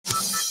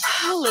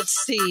let's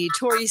see.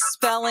 Tori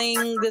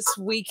Spelling this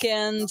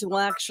weekend, well,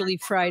 actually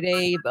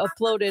Friday,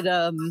 uploaded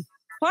a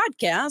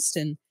podcast,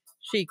 and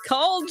she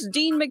called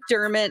Dean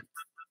McDermott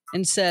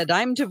and said,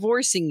 "I'm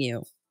divorcing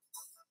you."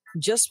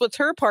 Just with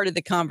her part of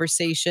the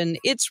conversation,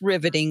 it's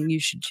riveting. You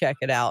should check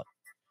it out.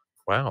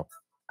 Wow.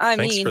 I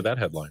Thanks mean, for that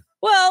headline.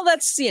 Well,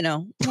 that's,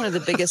 one of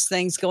the biggest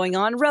things going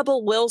on.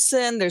 Rebel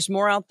Wilson, there's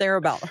more out there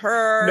about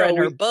her and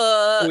her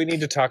book. We need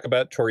to talk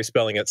about Tori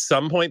Spelling at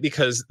some point,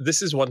 because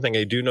this is one thing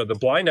I do know. The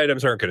blind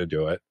items aren't going to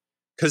do it,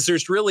 because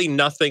there's really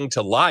nothing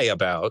to lie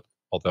about.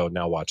 Although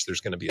now watch,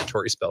 there's going to be a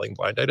Tori Spelling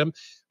blind item.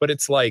 But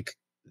it's like,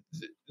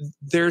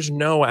 there's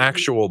no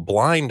actual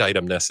blind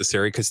item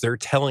necessary, because they're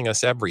telling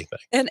us everything.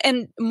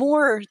 And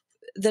more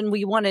than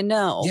we want to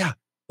know. Yeah.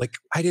 Like,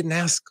 I didn't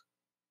ask.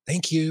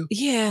 Thank you.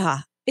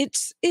 Yeah.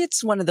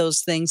 It's one of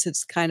those things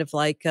that's kind of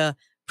like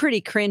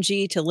pretty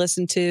cringy to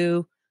listen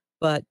to,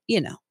 but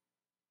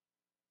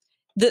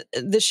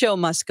the show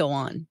must go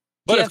on.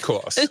 But of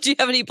course. Do you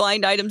have any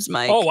blind items,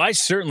 Mike? Oh, I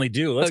certainly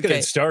do. Let's get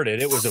it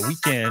started. It was a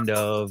weekend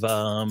of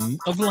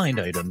blind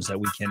items that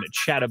we can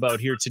chat about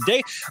here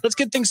today. Let's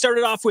get things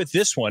started off with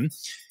this one.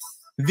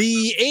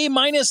 The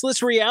A-list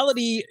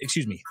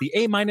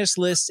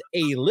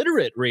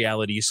illiterate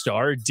reality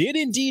star did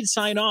indeed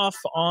sign off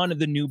on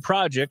the new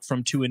project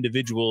from two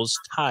individuals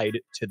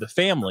tied to the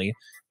family,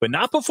 but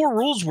not before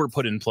rules were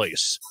put in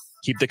place.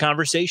 Keep the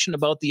conversation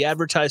about the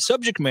advertised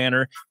subject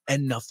matter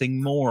and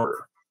nothing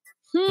more.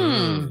 What?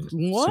 So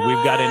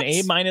we've got an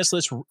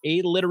A-list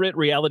illiterate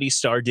reality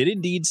star did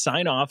indeed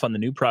sign off on the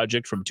new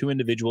project from two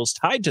individuals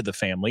tied to the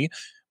family,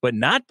 but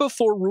not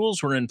before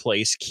rules were in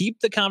place. Keep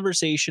the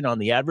conversation on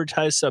the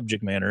advertised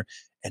subject matter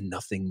and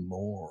nothing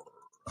more.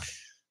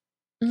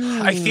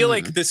 I feel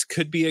like this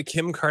could be a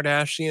Kim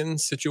Kardashian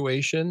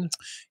situation.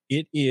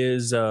 It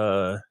is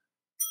a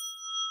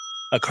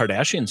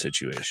Kardashian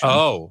situation.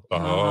 Oh.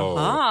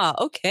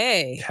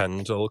 Okay.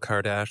 Kendall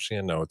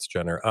Kardashian. No, it's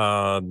Jenner.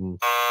 So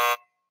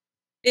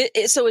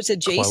it's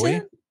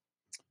adjacent?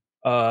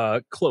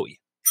 Khloe.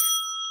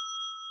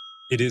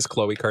 It is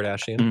Khloe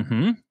Kardashian.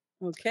 Mm-hmm.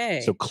 Okay.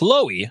 So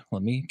Khloe,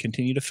 let me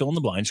continue to fill in the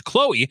blinds.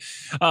 Khloe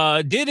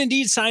did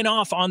indeed sign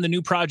off on the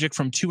new project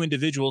from two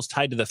individuals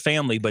tied to the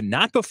family, but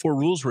not before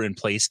rules were in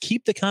place.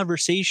 Keep the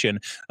conversation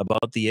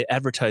about the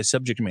advertised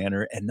subject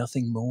matter and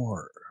nothing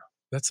more.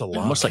 That's a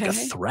lot. Almost like a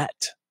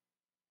threat.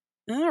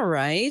 All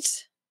right.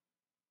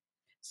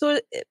 So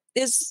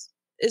is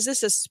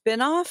this a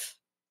spinoff?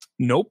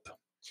 Nope.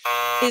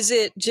 Is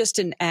it just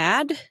an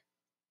ad?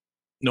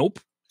 Nope.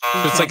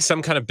 So it's like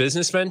some kind of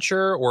business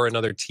venture or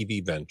another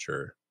TV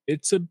venture.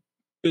 It's a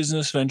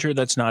business venture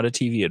that's not a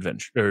TV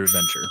adventure or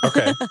venture.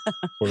 Okay.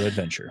 Or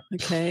adventure.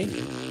 Okay.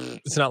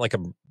 It's not like a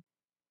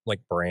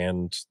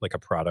brand, like a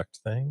product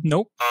thing.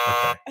 Nope.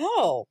 Okay.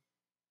 Oh.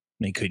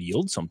 They could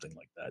yield something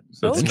like that.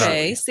 So it's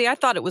okay. See, I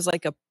thought it was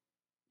like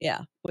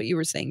what you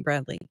were saying,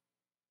 Bradley.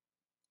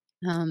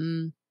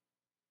 Is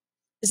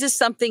this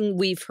something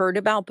we've heard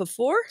about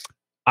before?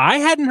 I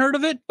hadn't heard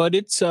of it, but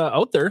it's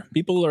out there.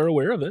 People are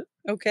aware of it.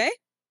 Okay.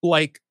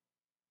 Like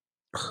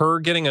her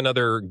getting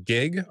another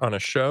gig on a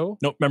show?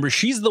 No, remember,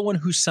 she's the one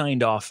who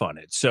signed off on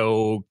it.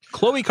 So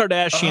Khloe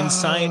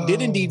Kardashian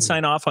did indeed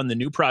sign off on the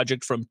new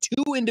project from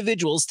two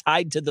individuals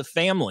tied to the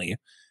family,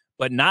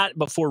 but not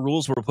before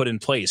rules were put in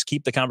place.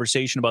 Keep the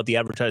conversation about the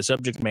advertised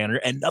subject matter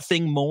and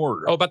nothing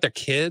more. Oh, about their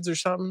kids or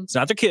something? It's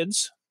not their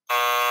kids.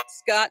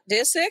 Scott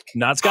Disick?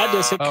 Not Scott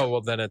Disick. Oh,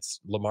 well, then it's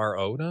Lamar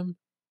Odom?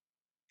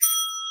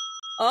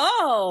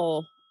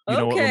 Oh, You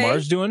know what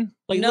Lamar's doing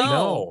lately?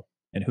 No.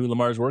 And who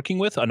Lamar's working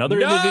with? Another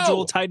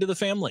individual tied to the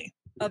family.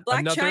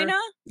 Black China?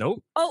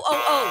 Nope.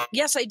 Oh.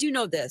 Yes, I do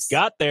know this.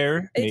 Got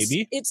there,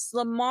 maybe. It's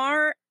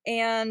Lamar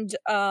and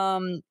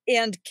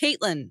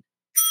Caitlyn.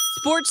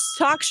 Sports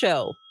talk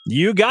show.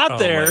 You got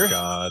there. Oh, my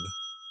God.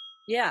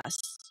 Yes.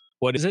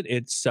 What is it?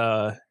 It's,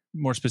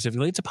 more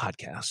specifically, it's a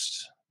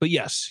podcast. But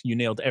yes, you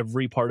nailed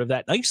every part of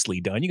that. Nicely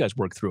done. You guys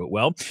worked through it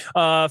well.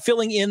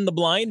 Filling in the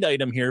blind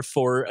item here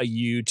for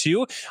you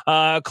two.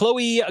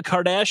 Khloe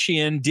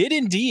Kardashian did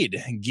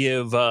indeed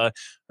give her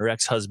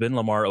ex-husband,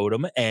 Lamar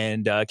Odom,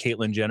 and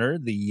Caitlyn Jenner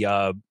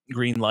the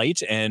green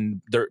light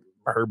and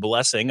her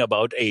blessing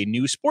about a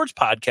new sports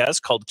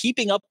podcast called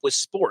Keeping Up with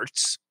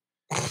Sports.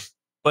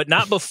 But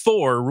not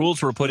before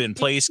rules were put in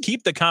place.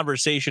 Keep the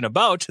conversation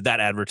about that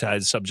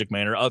advertised subject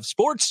matter of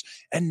sports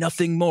and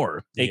nothing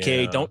more.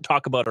 AKA, don't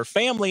talk about our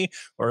family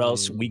or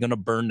else we're going to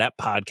burn that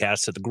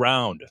podcast to the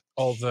ground.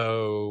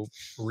 Although,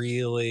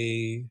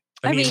 really?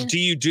 I mean, do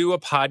you do a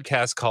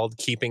podcast called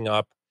Keeping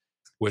Up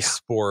with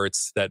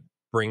Sports that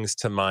brings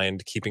to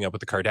mind Keeping Up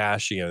with the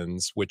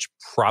Kardashians, which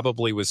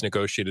probably was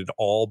negotiated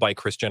all by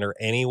Kris Jenner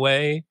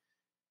anyway?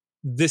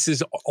 This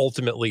is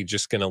ultimately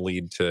just going to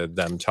lead to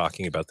them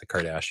talking about the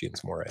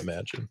Kardashians more, I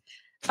imagine.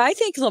 I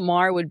think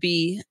Lamar would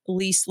be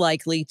least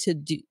likely to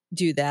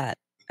do that.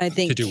 I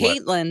think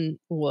Caitlyn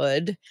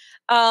would.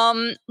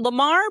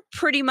 Lamar,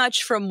 pretty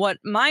much from what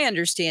my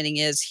understanding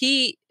is,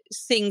 he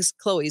sings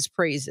Chloe's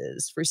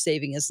praises for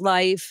saving his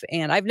life.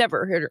 And I've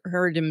never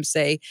heard him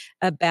say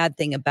a bad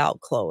thing about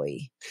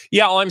Chloe.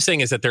 Yeah, all I'm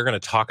saying is that they're going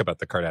to talk about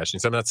the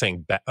Kardashians. I'm not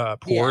saying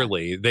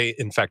poorly. Yeah. They,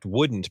 in fact,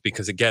 wouldn't,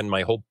 because again,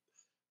 my whole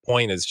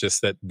point is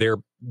just that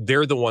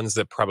they're the ones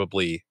that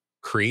probably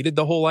created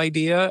the whole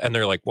idea, and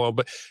they're like, well,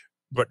 but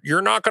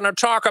you're not going to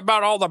talk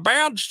about all the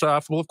bad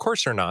stuff. Well, of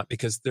course they're not,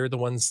 because they're the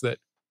ones that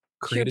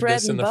created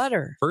this in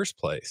the first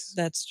place.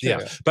 That's true.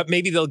 Yeah, but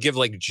maybe they'll give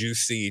like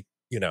juicy,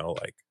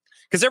 like.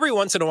 Because every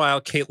once in a while,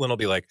 Caitlyn will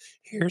be like,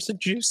 here's a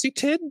juicy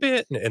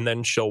tidbit. And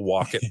then she'll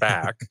walk it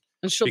back.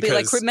 And she'll be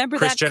like, remember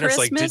Kris that Jenner's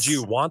Christmas? Like, did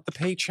you want the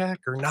paycheck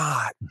or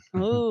not?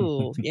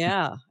 Oh,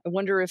 yeah. I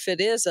wonder if it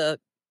is a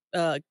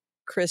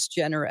Kris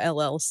Jenner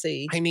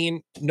LLC. I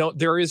mean, no,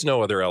 there is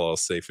no other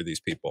LLC for these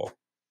people.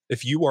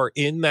 If you are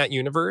in that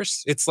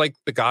universe, it's like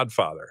The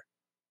Godfather.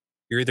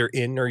 You're either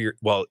in or you're,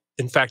 well,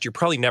 in fact, you're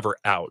probably never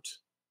out.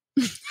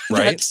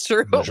 Right? That's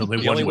true. There's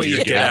only one way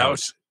to get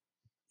out.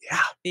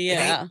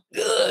 Yeah.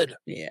 Good.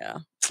 Yeah.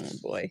 Oh,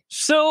 boy.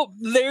 So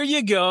there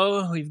you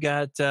go. We've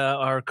got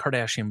our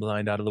Kardashian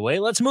blind out of the way.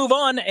 Let's move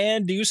on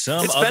and do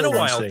some It's other been a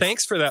while. Wednesday.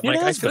 Thanks for that, Mike.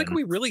 I feel like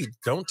we really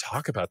don't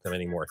talk about them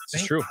anymore.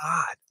 It's true.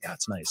 God. Yeah,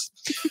 it's nice.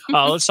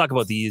 Let's talk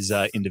about these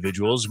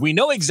individuals. We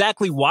know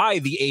exactly why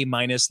the A-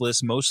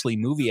 list, mostly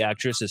movie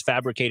actress, is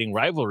fabricating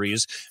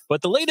rivalries,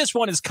 but the latest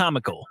one is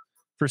comical.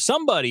 For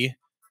somebody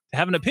to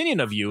have an opinion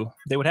of you,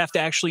 they would have to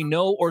actually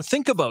know or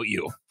think about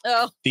you.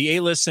 Oh. The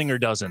A-list singer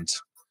doesn't.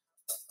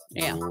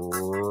 Yeah.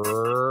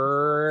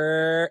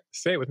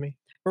 Say it with me.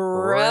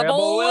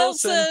 Rebel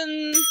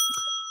Wilson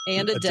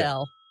and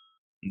Adele.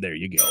 There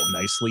you go.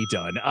 Nicely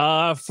done.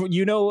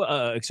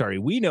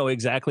 We know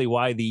exactly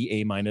why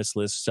the A-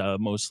 list,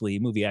 mostly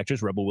movie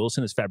actress Rebel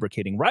Wilson, is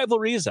fabricating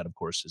rivalries. That, of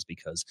course, is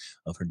because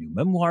of her new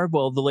memoir.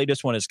 Well, the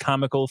latest one is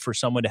comical. For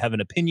someone to have an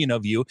opinion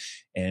of you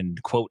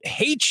and, quote,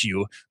 hate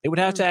you, they would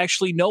have to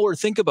actually know or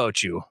think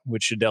about you,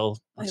 which Adele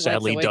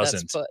sadly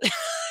doesn't.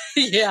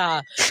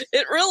 Yeah,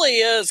 it really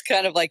is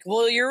kind of like,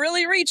 well, you're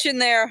really reaching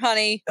there,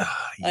 honey.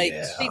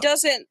 She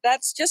doesn't,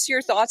 that's just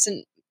your thoughts.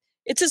 And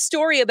it's a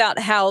story about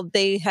how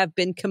they have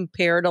been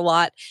compared a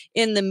lot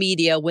in the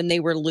media when they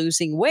were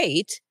losing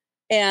weight.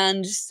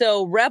 And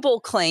so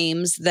Rebel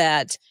claims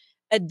that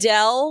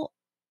Adele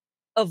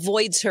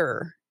avoids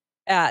her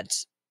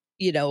at,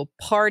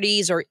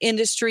 parties or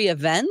industry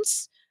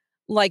events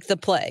like the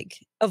plague,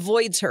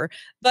 avoids her.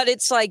 But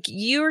it's like,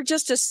 you're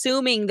just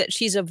assuming that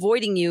she's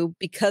avoiding you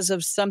because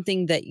of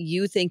something that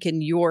you think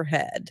in your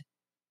head.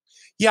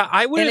 Yeah,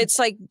 I would. And it's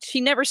like,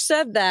 she never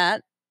said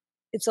that.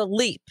 It's a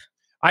leap.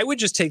 I would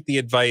just take the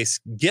advice,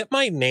 get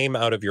my name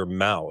out of your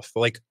mouth.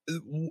 Like,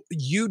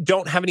 you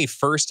don't have any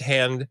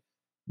firsthand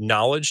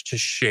knowledge to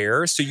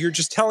share. So you're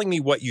just telling me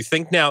what you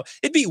think. Now,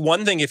 it'd be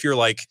one thing if you're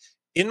like,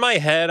 in my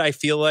head, I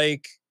feel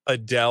like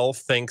Adele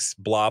thinks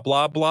blah,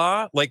 blah,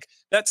 blah. Like,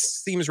 that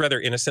seems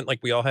rather innocent. Like,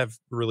 we all have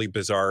really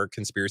bizarre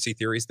conspiracy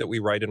theories that we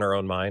write in our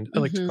own mind. I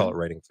like to call it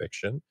writing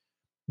fiction.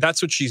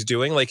 That's what she's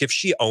doing. Like, if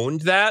she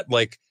owned that,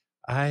 like,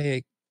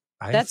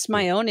 that's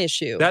my own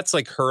issue. That's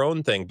like her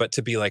own thing. But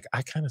to be like,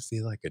 I kind of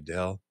feel like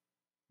Adele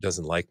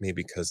doesn't like me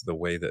because of the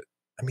way that,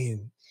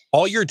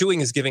 all you're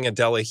doing is giving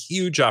Adele a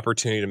huge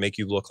opportunity to make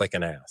you look like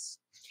an ass.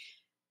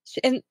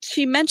 And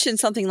she mentioned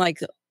something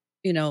like,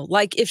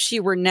 like if she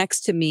were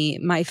next to me,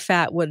 my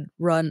fat would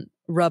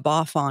rub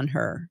off on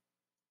her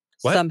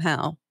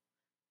somehow.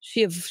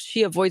 She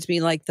avoids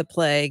me like the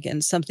plague,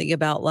 and something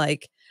about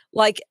like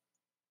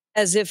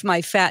as if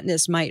my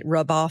fatness might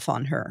rub off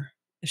on her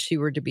if she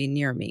were to be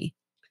near me.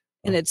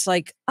 And it's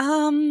like,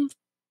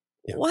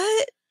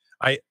 what?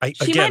 I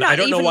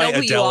don't know why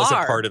Adele is a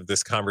part of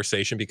this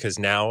conversation, because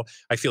now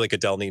I feel like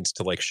Adele needs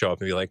to like show up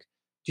and be like,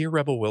 dear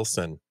Rebel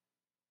Wilson,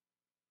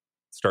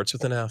 starts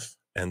with an F,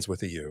 ends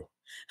with a U.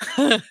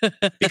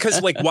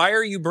 Because like, why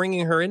are you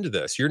bringing her into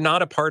this? You're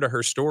not a part of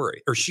her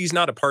story, or she's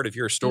not a part of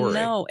your story.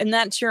 No, and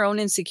that's your own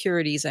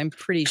insecurities, I'm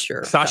pretty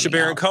sure. Sacha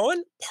Baron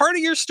Cohen, part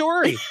of your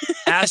story.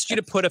 Asked you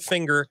to put a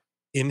finger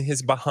in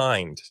his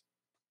behind.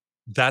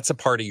 That's a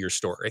part of your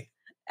story.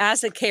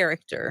 As a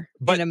character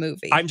in a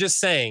movie. I'm just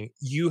saying,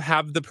 you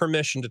have the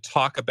permission to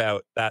talk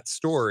about that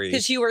story.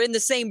 Because you were in the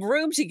same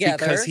room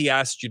together. Because he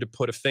asked you to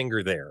put a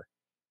finger there.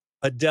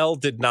 Adele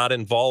did not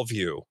involve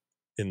you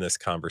in this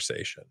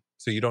conversation.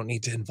 So you don't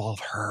need to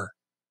involve her.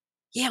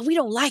 Yeah, we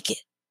don't like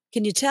it.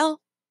 Can you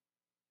tell?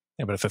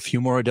 Yeah, but if a few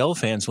more Adele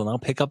fans will now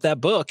pick up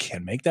that book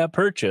and make that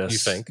purchase. You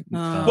think?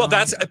 Well,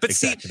 that's, but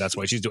exactly. That's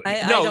why she's doing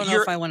it. I don't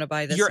know if I want to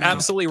buy this. You're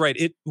absolutely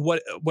right.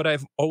 What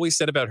I've always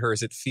said about her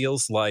is it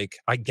feels like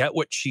I get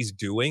what she's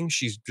doing.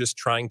 She's just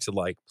trying to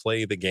like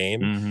play the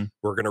game. Mm-hmm.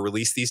 We're going to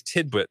release these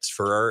tidbits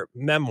for our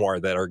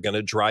memoir that are going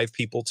to drive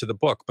people to the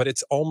book. But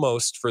it's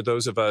almost, for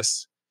those of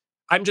us,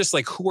 I'm just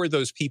like, who are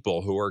those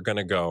people who are going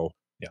to go,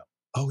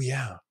 oh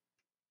yeah,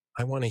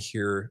 I want to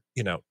hear,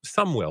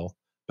 some will.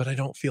 But I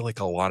don't feel like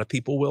a lot of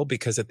people will,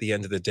 because at the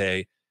end of the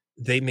day,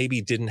 they maybe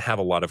didn't have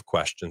a lot of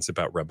questions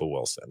about Rebel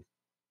Wilson.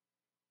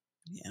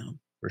 Yeah,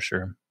 for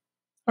sure.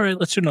 All right,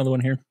 let's do another one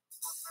here.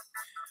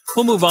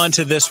 We'll move on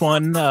to this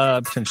one,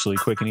 potentially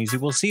quick and easy.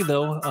 We'll see,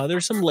 though.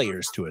 There's some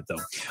layers to it,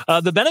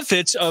 though. The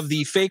benefits of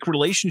the fake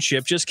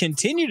relationship just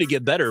continue to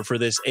get better for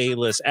this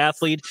A-list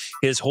athlete.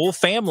 His whole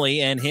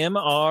family and him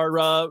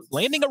are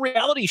landing a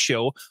reality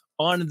show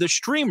on the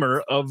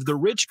streamer of the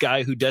rich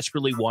guy who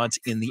desperately wants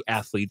in the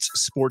athlete's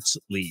sports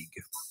league.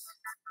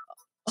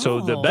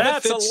 So the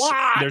benefits,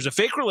 there's a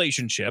fake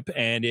relationship,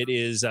 and it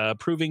is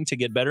proving to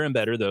get better and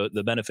better.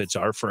 The benefits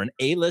are for an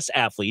A-list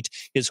athlete,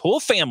 his whole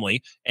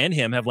family and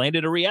him have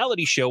landed a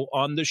reality show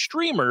on the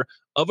streamer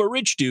of a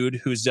rich dude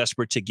who's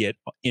desperate to get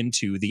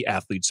into the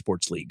athlete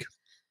sports league.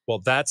 Well,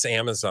 that's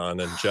Amazon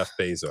and Jeff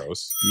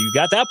Bezos. You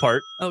got that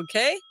part.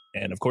 Okay.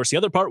 And of course, the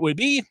other part would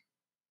be...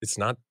 It's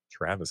not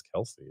Travis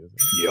Kelce, is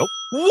it? Yep.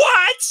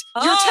 What?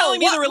 You're telling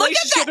me the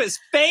relationship is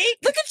fake?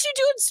 Look at you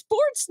doing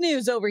sports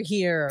news over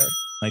here.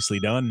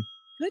 Nicely done.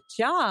 Good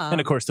job. And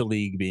of course, the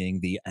league being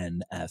the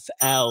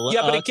NFL.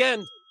 Yeah, but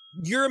again,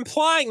 you're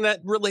implying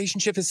that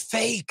relationship is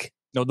fake.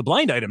 No, the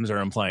blind items are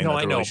implying. No,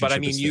 that I know, but I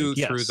mean you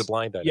yes. through the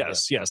blind item.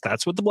 Yes,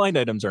 that's what the blind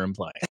items are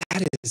implying.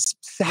 That is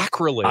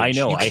sacrilege. I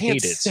know, I can't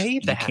hate it. Say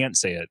that. You can't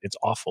say it. It's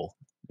awful.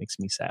 It makes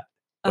me sad.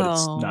 But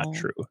it's not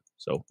true.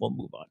 So we'll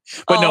move on.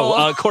 But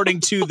no, according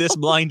to this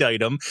blind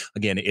item,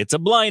 again, it's a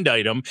blind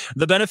item.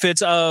 The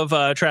benefits of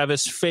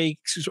Travis's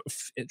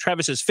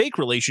fake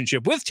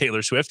relationship with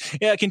Taylor Swift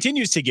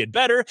continues to get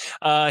better.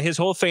 His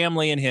whole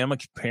family and him,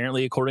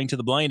 apparently, according to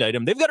the blind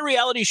item, they've got a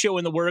reality show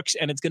in the works,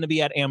 and it's going to be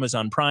at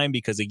Amazon Prime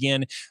because,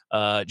 again,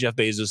 Jeff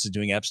Bezos is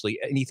doing absolutely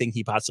anything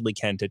he possibly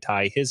can to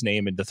tie his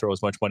name and to throw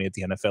as much money at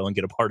the NFL and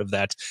get a part of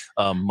that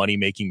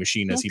money-making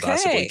machine as he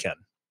possibly can.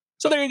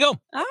 So there you go.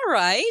 All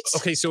right.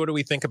 Okay, so what do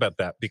we think about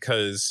that?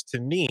 Because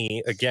to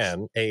me,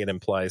 again, it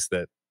implies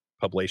that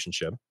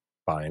publicationship,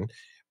 fine.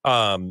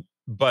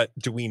 But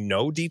do we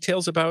know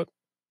details about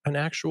an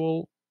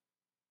actual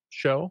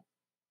show?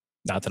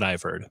 Not that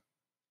I've heard.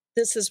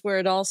 This is where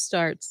it all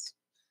starts.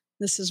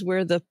 This is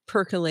where the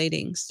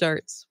percolating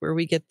starts, where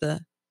we get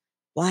the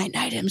blind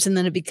items and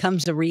then it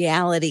becomes a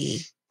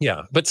reality.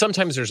 Yeah, but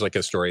sometimes there's like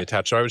a story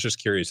attached. So I was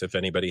just curious if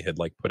anybody had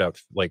like put out,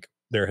 like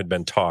there had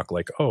been talk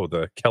like, oh,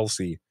 the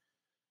Kelce,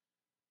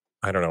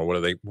 I don't know,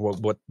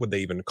 what would they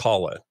even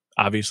call it?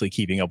 Obviously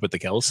keeping up with the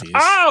Kelces.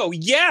 Oh,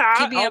 yeah.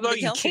 Keeping up although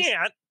with the you Kelces.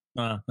 can't.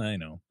 I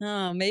know.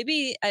 Oh,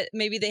 maybe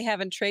they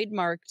haven't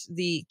trademarked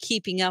the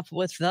keeping up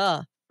with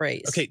the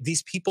phrase. Okay,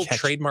 these people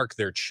trademark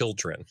their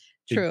children.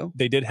 True.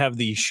 They did have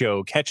the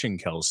show Catching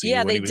Kelce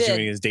when he was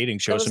doing his dating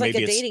show. It was so like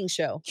maybe a dating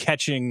show.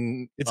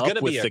 Catching it's up gonna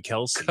with be the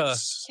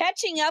Kelces.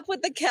 Catching up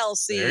with the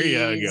Kelces.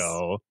 There you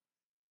go.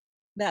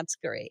 That's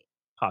great.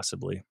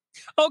 Possibly.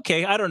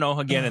 Okay, I don't know.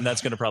 Again, and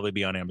that's going to probably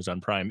be on Amazon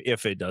Prime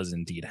if it does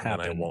indeed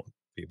happen. And I won't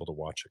be able to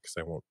watch it because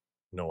I won't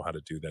know how to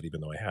do that,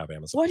 even though I have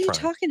Amazon What are Prime. you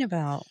talking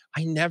about?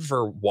 I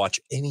never watch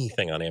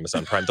anything on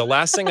Amazon Prime. The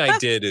last thing I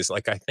did is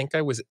like I think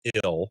I was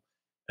ill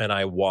and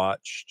I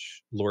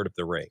watched Lord of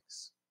the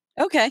Rings.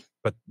 Okay.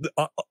 But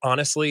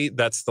honestly,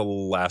 that's the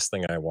last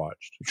thing I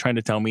watched. You're trying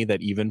to tell me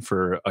that even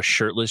for a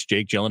shirtless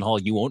Jake Gyllenhaal,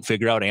 you won't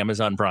figure out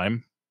Amazon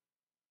Prime?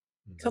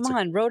 Come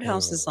on,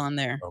 Roadhouse is on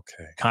there.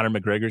 Okay. Conor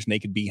McGregor's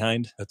naked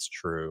behind? That's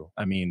true.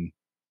 I mean...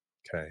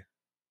 Okay.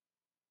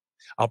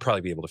 I'll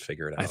probably be able to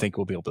figure it out. I think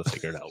we'll be able to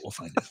figure it out. We'll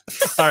find it.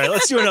 All right,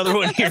 let's do another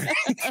one here.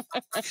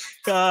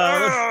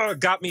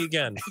 Got me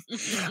again.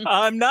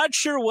 I'm not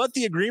sure what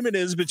the agreement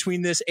is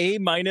between this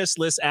A-minus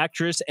list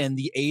actress and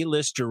the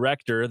A-list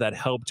director that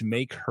helped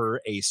make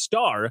her a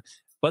star,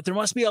 but there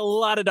must be a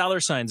lot of dollar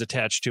signs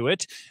attached to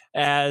it.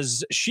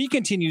 As she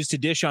continues to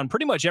dish on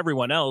pretty much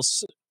everyone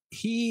else,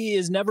 he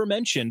is never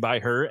mentioned by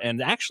her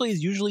and actually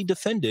is usually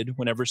defended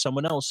whenever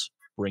someone else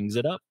brings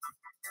it up.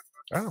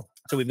 Oh.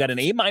 So we've got an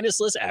A-minus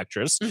list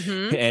actress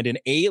and an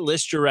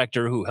A-list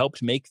director who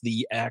helped make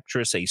the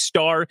actress a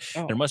star.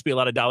 Oh. There must be a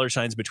lot of dollar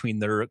signs between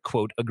their,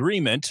 quote,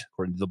 agreement,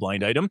 according to the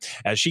blind item.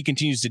 As she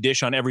continues to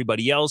dish on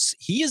everybody else,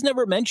 he is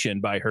never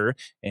mentioned by her,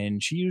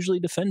 and she usually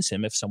defends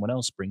him if someone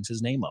else brings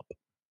his name up.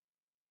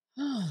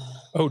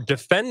 Oh,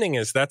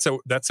 defending that's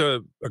a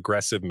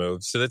aggressive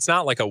move. So it's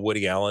not like a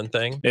Woody Allen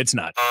thing. It's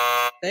not.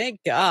 Thank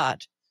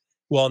God.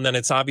 Well, and then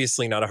it's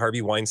obviously not a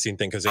Harvey Weinstein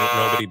thing because ain't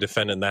nobody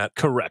defending that.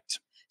 Correct.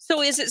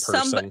 So is it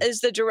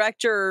is the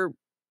director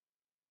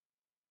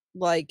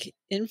like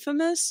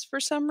infamous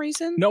for some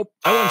reason? Nope,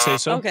 I wouldn't say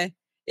so. Okay.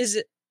 It's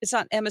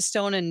not Emma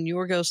Stone and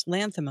Yorgos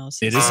Lanthimos.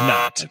 It is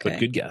not, but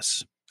good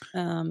guess.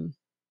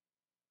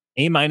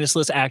 A-minus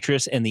list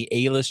actress and the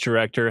A-list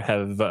director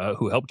have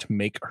who helped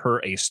make her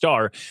a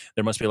star.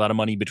 There must be a lot of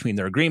money between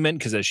their agreement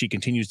because as she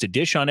continues to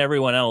dish on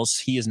everyone else,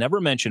 he is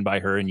never mentioned by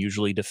her and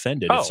usually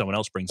defended if someone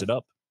else brings it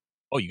up.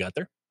 Oh, you got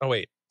there? Oh,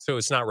 wait. So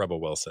it's not Rebel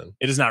Wilson.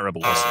 It is not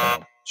Rebel Wilson.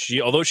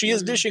 No. Although she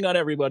is dishing on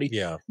everybody.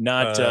 Yeah.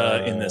 Not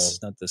in this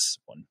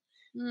one.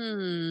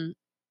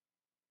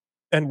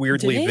 And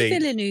weirdly, Denis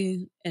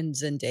Villeneuve and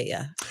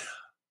Zendaya.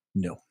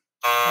 No.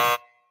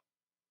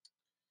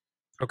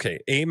 Okay,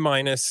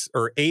 A-minus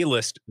or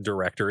A-list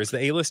director. Is the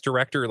A-list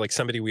director like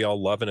somebody we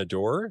all love and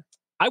adore?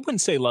 I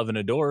wouldn't say love and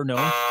adore,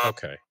 no.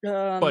 Okay.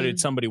 But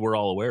it's somebody we're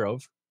all aware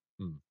of.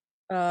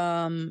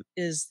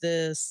 Is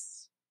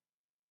this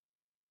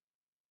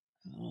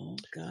Oh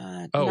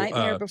God! Oh,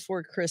 Nightmare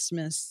Before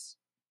Christmas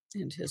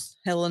and his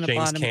Helena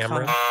James Bonham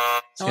Cameron?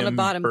 Carter, Helena Tim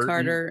Bonham Burton?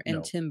 Carter, and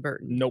No. Tim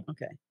Burton. Nope.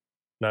 Okay.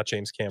 Not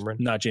James Cameron.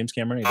 Not James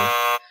Cameron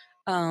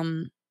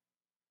either.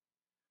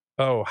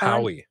 Oh,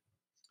 Howie.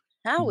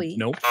 Howie.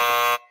 Nope.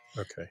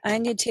 Okay.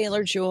 Anya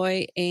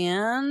Taylor-Joy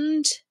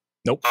and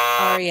Nope.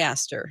 Ari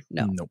Aster.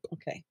 No. Nope.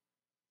 Okay.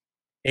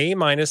 A-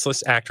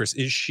 list actress.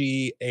 Is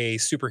she a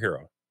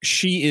superhero?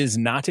 She is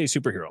not a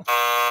superhero.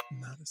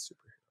 Not a superhero.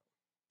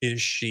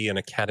 Is she an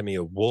Academy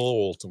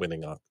Award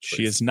winning actress?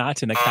 She is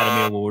not an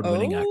Academy Award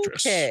winning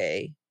actress.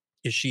 Okay.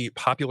 Is she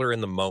popular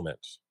in the moment?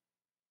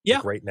 Yeah.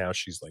 Like right now,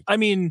 she's like, I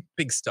mean,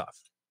 big stuff.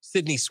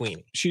 Sydney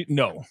Sweeney.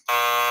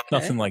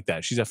 Nothing like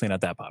that. She's definitely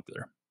not that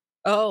popular.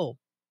 Oh,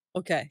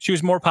 okay. She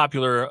was more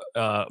popular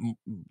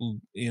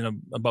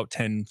about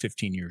 10,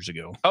 15 years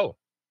ago. Oh.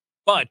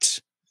 But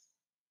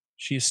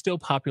she is still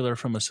popular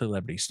from a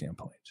celebrity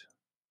standpoint.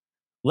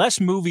 Less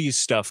movies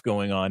stuff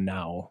going on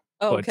now.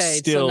 Okay, but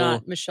still, so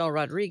not Michelle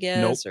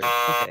Rodriguez. Nope.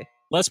 Okay.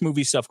 Less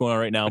movie stuff going on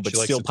right now, but she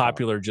likes still to talk.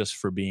 popular just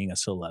for being a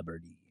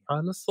celebrity.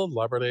 I'm a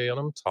celebrity and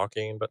I'm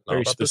talking, but not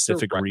Very about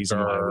specific this reason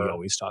why we director.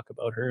 always talk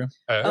about her.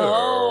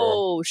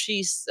 Oh,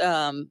 she's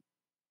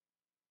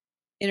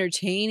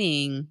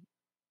entertaining.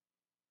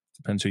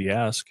 Depends who you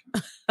ask.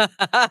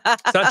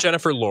 It's not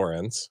Jennifer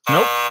Lawrence.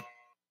 Nope.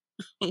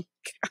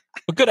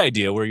 A good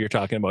idea where you're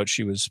talking about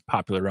she was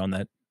popular around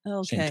that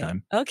same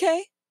time.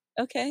 Okay.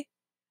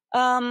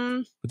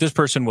 But this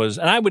person was,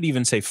 and I would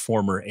even say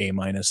former A-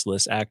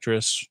 list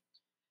actress,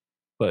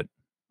 but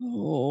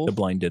the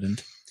blind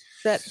didn't.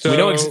 That So- we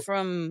know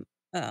from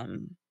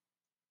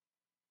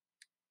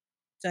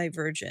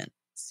Divergent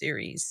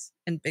series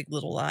and Big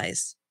Little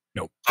Lies.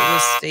 Nope. It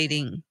was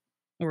stating,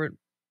 or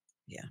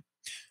yeah.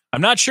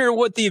 I'm not sure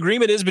what the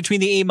agreement is between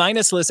the A-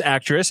 list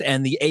actress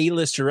and the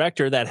A-list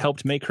director that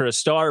helped make her a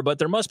star, but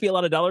there must be a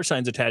lot of dollar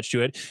signs attached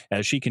to it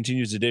as she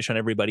continues to dish on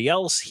everybody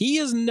else. He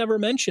is never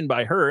mentioned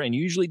by her and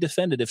usually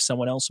defended if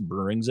someone else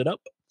brings it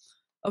up.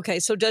 Okay,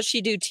 so does she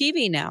do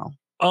TV now?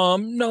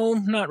 No,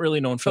 not really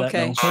known for that.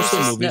 No. She's Mostly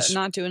just movies.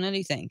 not doing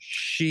anything.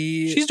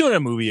 She's doing a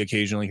movie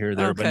occasionally here or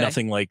there, but Okay.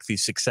 nothing like the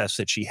success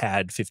that she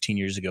had 15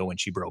 years ago when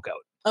she broke out.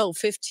 Oh,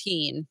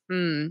 15.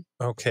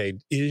 Okay.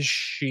 Is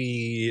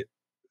she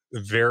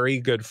very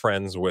good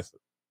friends with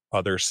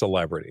other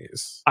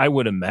celebrities? I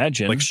would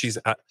imagine. Like she's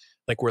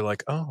like, we're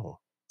like, oh,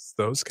 it's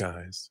those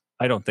guys.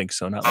 I don't think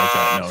so. Not like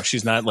that. No,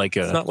 she's not like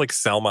It's not like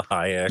Salma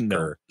Hayek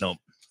no.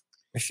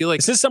 I feel like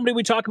This is somebody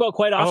we talk about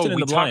quite often in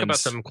we the talk blinds. about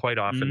them quite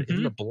often in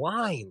Mhm. the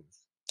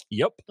blinds.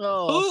 Yep.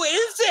 Oh. Who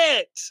is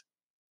it?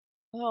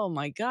 Oh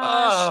my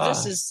gosh.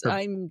 This is, Her-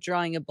 I'm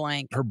drawing a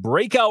blank. Her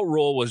breakout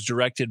role was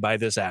directed by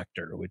this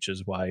actor, which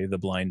is why the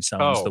blind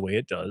sounds the way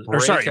it does. Or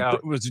sorry, Breakout.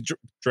 it was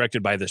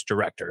directed by this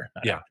director,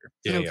 not Yeah. actor.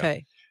 Yeah.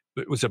 Okay.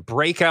 It was a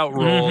breakout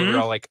role. Mhm. We're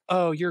all like,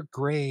 oh, you're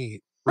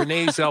great.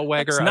 Renee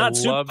Zellweger, It's I not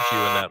loved you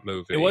in that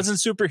movie. It wasn't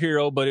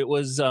superhero, but it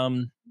was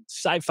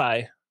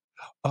sci-fi.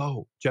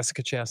 Oh,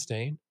 Jessica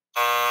Chastain?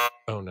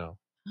 Oh, no.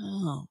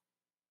 Oh,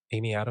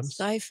 Amy Adams?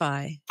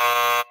 sci-fi.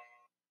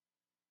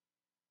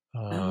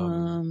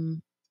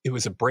 It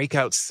was a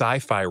breakout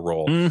sci-fi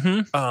role.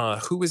 Mm-hmm.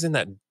 Who was in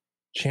that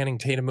Channing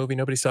Tatum movie?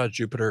 Nobody saw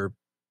Jupiter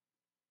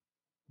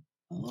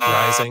Oh.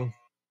 Rising?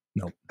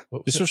 No. What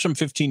was This it? was from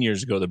 15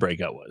 years ago, the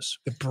breakout was.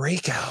 The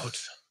breakout.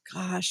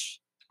 Gosh.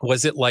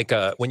 Was it like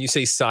when you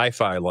say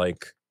sci-fi,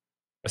 like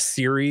a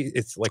series?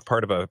 It's like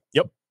part of a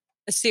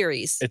A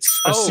series.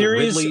 It's a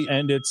series, Ridley-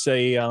 and it's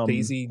a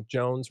Daisy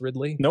Jones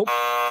Ridley? Nope.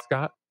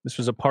 Scott? This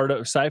was a part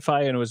of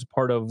sci-fi, and it was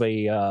part of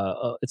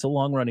it's a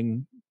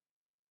long-running.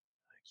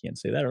 I can't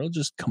say that, or I'll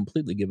just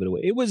completely give it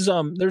away. It was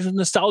there's a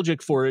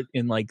nostalgic for it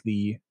in like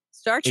the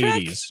Star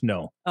Trek? 80s.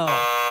 No,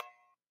 Oh.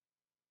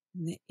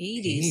 In the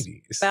 80s.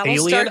 80s. Battlestar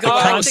Alien-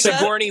 Galactica?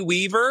 Sigourney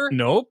Weaver?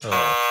 nope.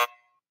 Oh.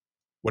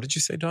 What did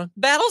you say, Don?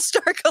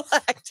 Battlestar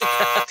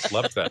Galactica.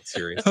 Loved that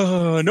series.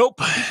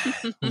 Nope.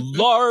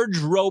 Large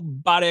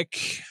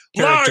robotic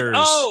characters.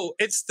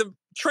 It's the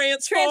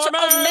Transformers.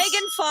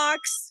 Megan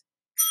Fox.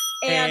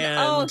 And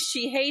And-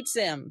 she hates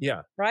him.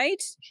 Yeah.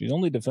 Right? She's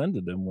only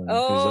defended him when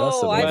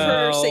Oh, I've possessed.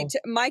 heard her say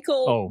Well-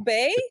 Michael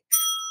Bay.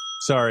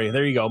 Sorry,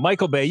 there you go.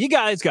 Michael Bay. You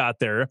guys got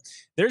there.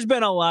 There's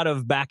been a lot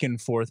of back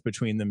and forth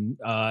between them,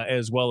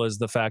 as well as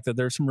the fact that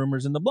there's some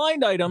rumors in the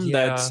blind item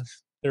Yeah. that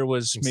there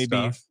was Some maybe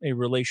stuff. a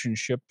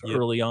relationship Yep.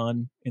 early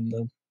on in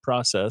the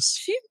process.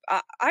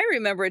 I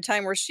remember a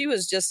time where she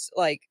was just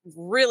like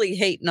really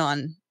hating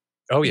on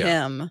Oh,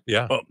 yeah. him.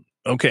 Yeah.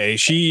 Okay,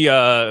 she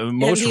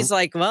And he's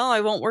like, well, I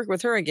won't work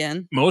with her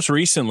again. most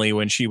recently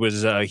when she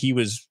was he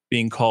was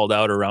being called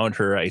out around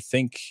her, I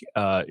think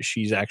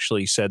she's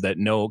actually said that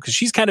no, because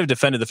she's kind of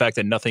defended the fact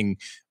that nothing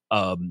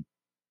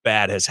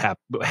bad has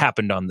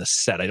happened on the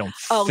set. I don't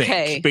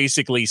think.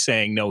 Basically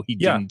saying, no, he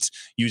didn't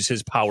use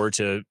his power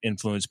to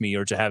influence me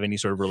or to have any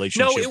sort of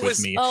relationship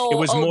with me. It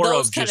was more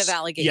those of kind just, of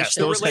allegations. yes,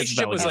 the those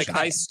relationship kinds of was like,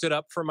 I stood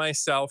up for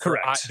myself.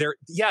 Correct.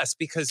 Yes,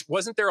 because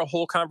wasn't there a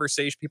whole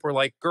conversation? People were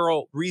like,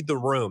 girl, read the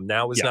room.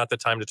 Now is not the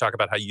time to talk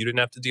about how you didn't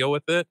have to deal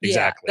with it.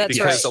 Exactly. That's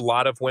because right. a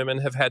lot of women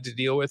have had to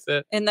deal with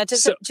it. And that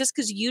doesn't, just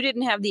because you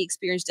didn't have the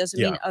experience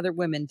doesn't mean other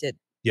women did.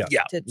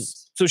 Didn't.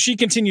 So she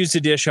continues to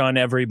dish on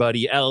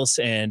everybody else,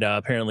 and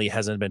apparently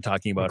hasn't been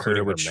talking about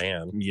her, which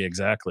man. Yeah,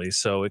 exactly.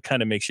 So it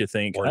kind of makes you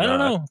think. Or I don't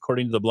know.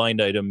 According to the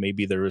blind item,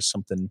 maybe there is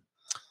something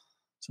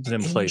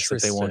in place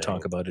that they won't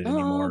talk about it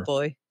anymore. Oh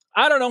boy,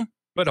 I don't know.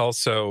 But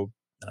also,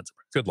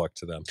 good luck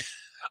to them.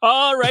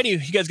 All righty,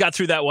 you guys got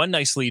through that one.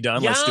 Nicely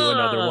done. Let's do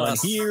another one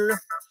here.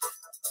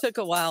 Took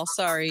a while.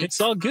 Sorry.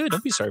 It's all good.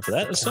 Don't be sorry for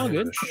that. It's all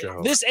good.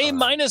 This A-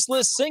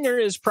 list singer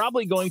is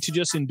probably going to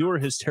just endure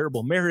his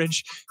terrible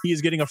marriage. He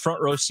is getting a front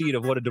row seat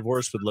of what a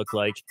divorce would look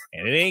like,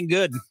 and it ain't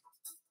good.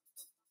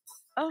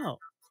 Oh.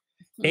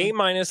 A-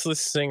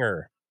 list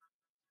singer.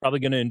 Probably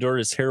going to endure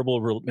his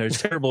terrible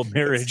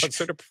marriage. That's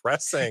so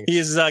depressing.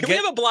 He's Can we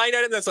have a blind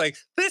item that's like,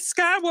 this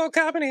guy woke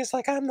up and he's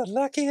like, I'm the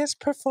luckiest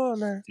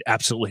performer.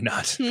 Absolutely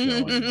not.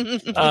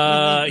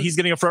 He's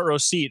getting a front row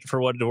seat for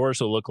what a divorce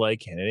will look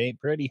like, and it ain't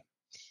pretty.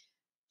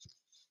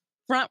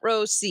 Front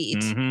row seat.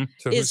 Mm-hmm.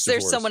 So Is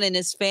there someone in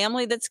his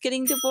family that's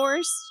getting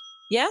divorced?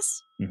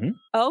 Yes? Mm-hmm.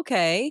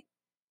 Okay.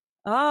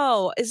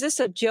 Oh, is this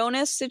a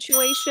Jonas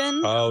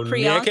situation? Oh,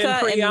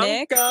 Priyanka Nick and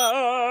Nick?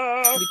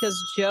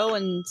 Because Joe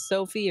and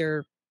Sophie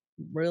are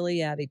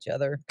really at each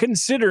other.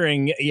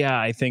 Considering,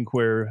 I think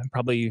where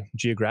probably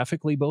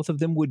geographically both of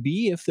them would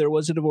be if there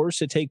was a divorce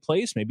to take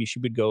place. Maybe she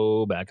would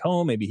go back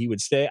home. Maybe he would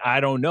stay.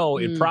 I don't know.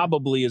 It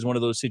probably is one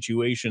of those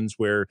situations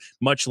where,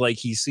 much like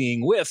he's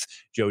seeing with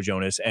Joe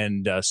Jonas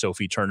and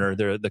Sophie Turner,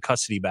 the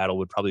custody battle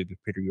would probably be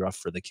pretty rough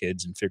for the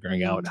kids and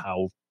figuring out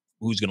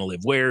who's going to live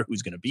where,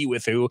 who's going to be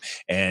with who.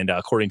 And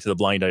according to the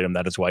blind item,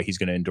 that is why he's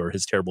going to endure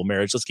his terrible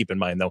marriage. Let's keep in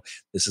mind, though,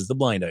 this is the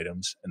blind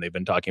items, and they've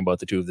been talking about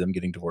the two of them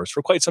getting divorced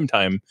for quite some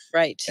time.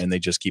 Right. And they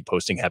just keep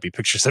posting happy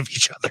pictures of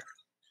each other.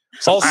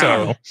 So,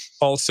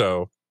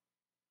 also,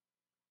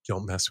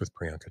 don't mess with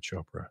Priyanka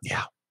Chopra.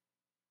 Yeah.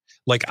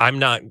 Like,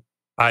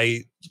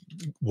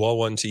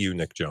 woe unto you,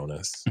 Nick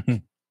Jonas.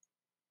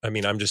 I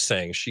mean, I'm just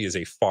saying she is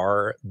a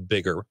far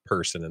bigger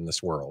person in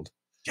this world.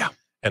 Yeah.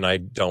 And I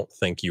don't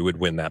think you would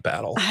win that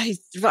battle.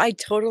 I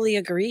totally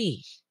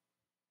agree.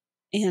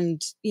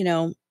 And,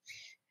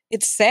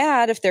 it's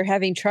sad if they're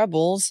having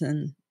troubles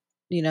and,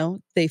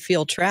 they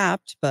feel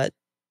trapped, but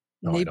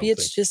maybe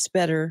it's just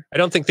better. I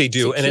don't think they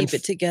do. And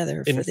keep it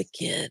together for the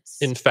kids.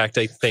 In fact,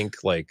 I think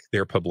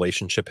their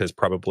relationship has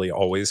probably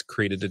always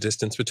created a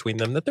distance between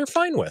them that they're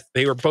fine with.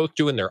 They were both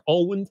doing their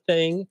own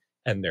thing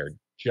and they're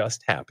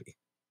just happy.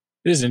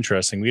 It is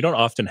interesting. We don't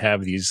often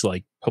have these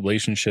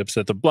relationships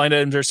that the blind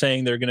items are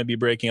saying they're going to be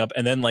breaking up,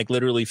 and then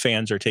literally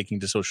fans are taking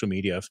to social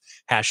media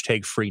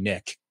 #free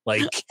Nick,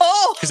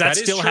 because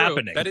that's still true.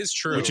 happening. That is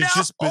true, which is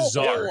just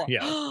bizarre. Yeah.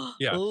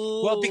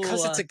 Well,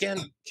 because it's I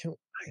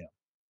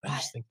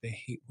just think they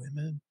hate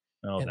women.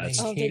 Oh, and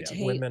that's they hate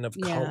women of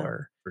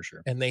color for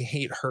sure, and they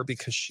hate her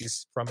because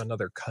she's from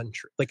another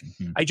country.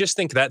 I just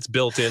think that's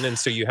built in, and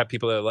so you have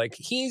people that are like,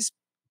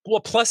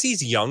 plus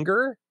he's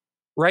younger.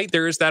 Right.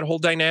 There is that whole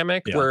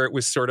dynamic where it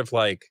was sort of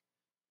like,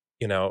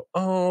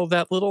 oh,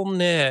 that little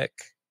Nick.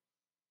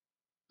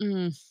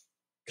 Come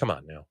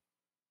on now.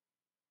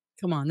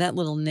 Come on. That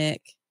little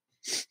Nick.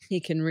 He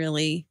can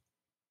really.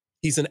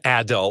 He's an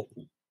adult.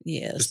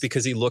 Yes. Just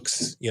because he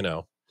looks,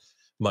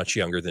 much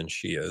younger than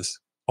she is.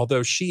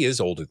 Although she is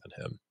older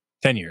than him.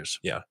 10 years.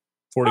 Yeah.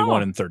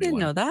 41 and 31. Didn't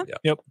know that. Yeah.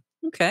 Yep.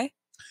 Okay.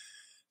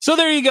 So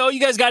there you go.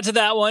 You guys got to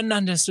that one.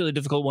 Not necessarily a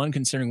difficult one,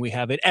 considering we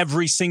have it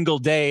every single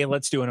day.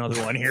 Let's do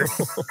another one here.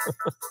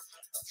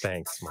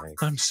 Thanks, Mike.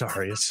 I'm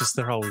sorry. It's just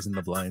they're always in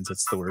the blinds.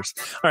 That's the worst.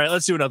 All right,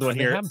 let's do another one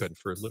here. They have been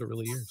for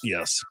literally years.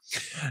 Yes.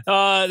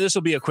 This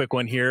will be a quick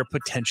one here,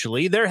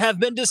 potentially. There have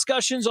been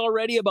discussions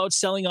already about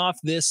selling off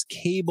this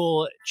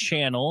cable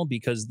channel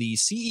because the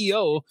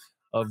CEO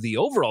of the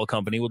overall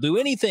company will do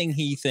anything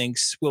he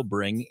thinks will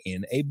bring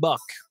in a buck.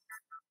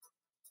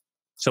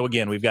 So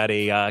again, we've got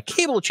a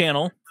cable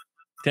channel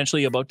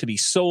potentially about to be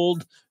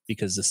sold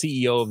because the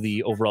CEO of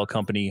the overall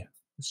company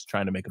is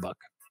trying to make a buck.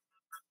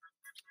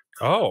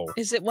 Oh.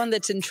 Is it one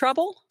that's in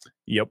trouble?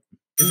 Yep.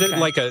 Is it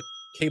like a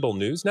cable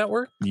news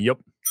network? Yep.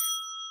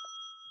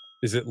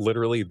 Is it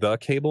literally the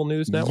cable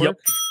news network? Yep.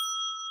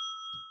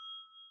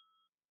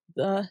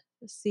 The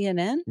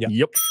CNN?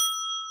 Yep.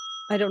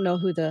 I don't know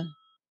who the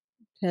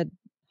head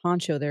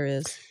honcho there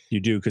is. You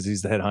do, because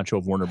he's the head honcho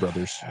of Warner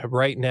Brothers.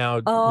 Right now,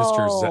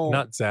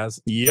 not Zaz.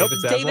 Yep.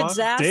 David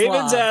Zaslav.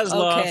 David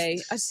Zaslav. Okay.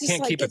 I just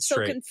can't keep it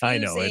straight. So I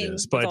know it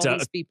is. But all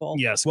these people.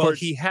 Yes. Well,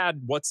 he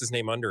had, what's his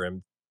name under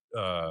him?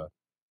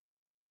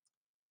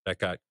 That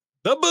got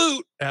the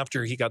boot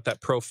after he got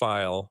that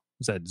profile.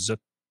 Was that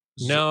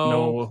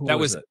No, that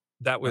was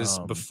That was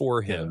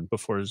before him.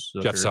 Before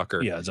Zucker. Jeff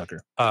Zucker. Yeah, Zucker.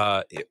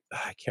 I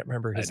can't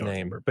remember his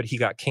name, but he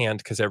got canned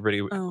because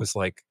everybody was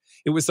like,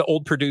 it was the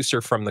old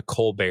producer from the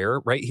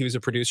Colbert, right? He was a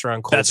producer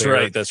on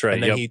Colbert. That's right.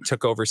 And then he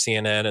took over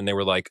CNN and they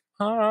were like,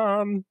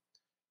 and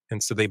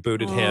so they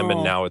booted him,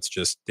 and now it's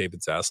just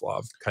David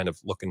Zaslav kind of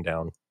looking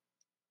down.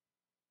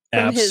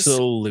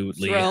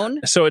 Absolutely.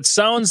 So it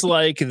sounds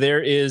like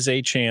there is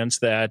a chance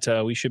that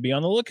we should be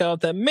on the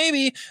lookout that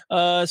maybe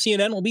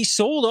CNN will be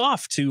sold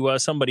off to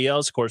somebody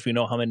else. Of course, we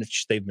know how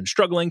much they've been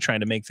struggling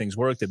trying to make things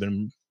work. They've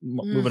been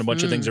moving a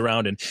bunch of things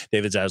around, and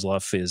David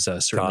Zaslav is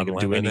certainly going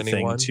to do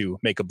anything to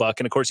make a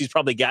buck. And of course, he's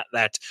probably got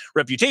that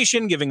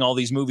reputation, giving all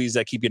these movies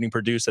that keep getting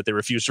produced that they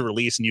refuse to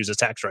release and use as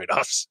tax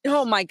write-offs.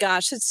 Oh my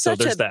gosh, it's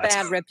such a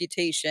bad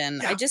reputation.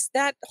 Yeah.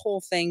 That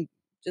whole thing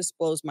just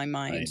blows my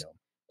mind. I know.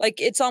 Like,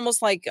 it's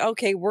almost like,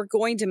 okay, we're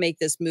going to make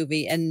this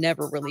movie and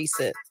never release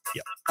it.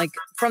 Yeah. Like,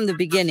 from the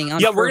beginning on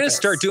purpose. We're going to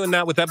start doing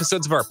that with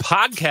episodes of our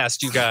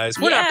podcast, you guys.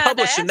 We're not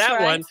publishing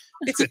that one.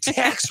 It's a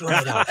tax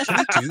write-off. Can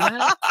we do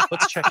that?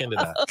 Let's check into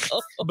that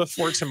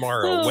before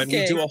tomorrow when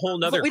we do a whole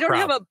nother we don't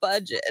have a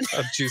budget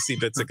of juicy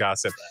bits of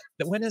gossip.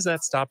 When has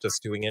that stopped us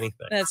doing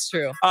anything? That's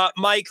true.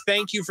 Mike,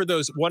 thank you for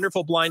those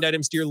wonderful blind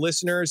items. Dear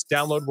listeners,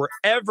 download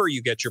wherever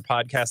you get your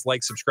podcast.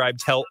 Like, subscribe,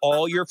 tell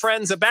all your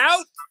friends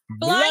about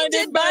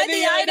Blinded by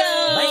the Item.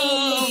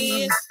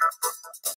 Bye.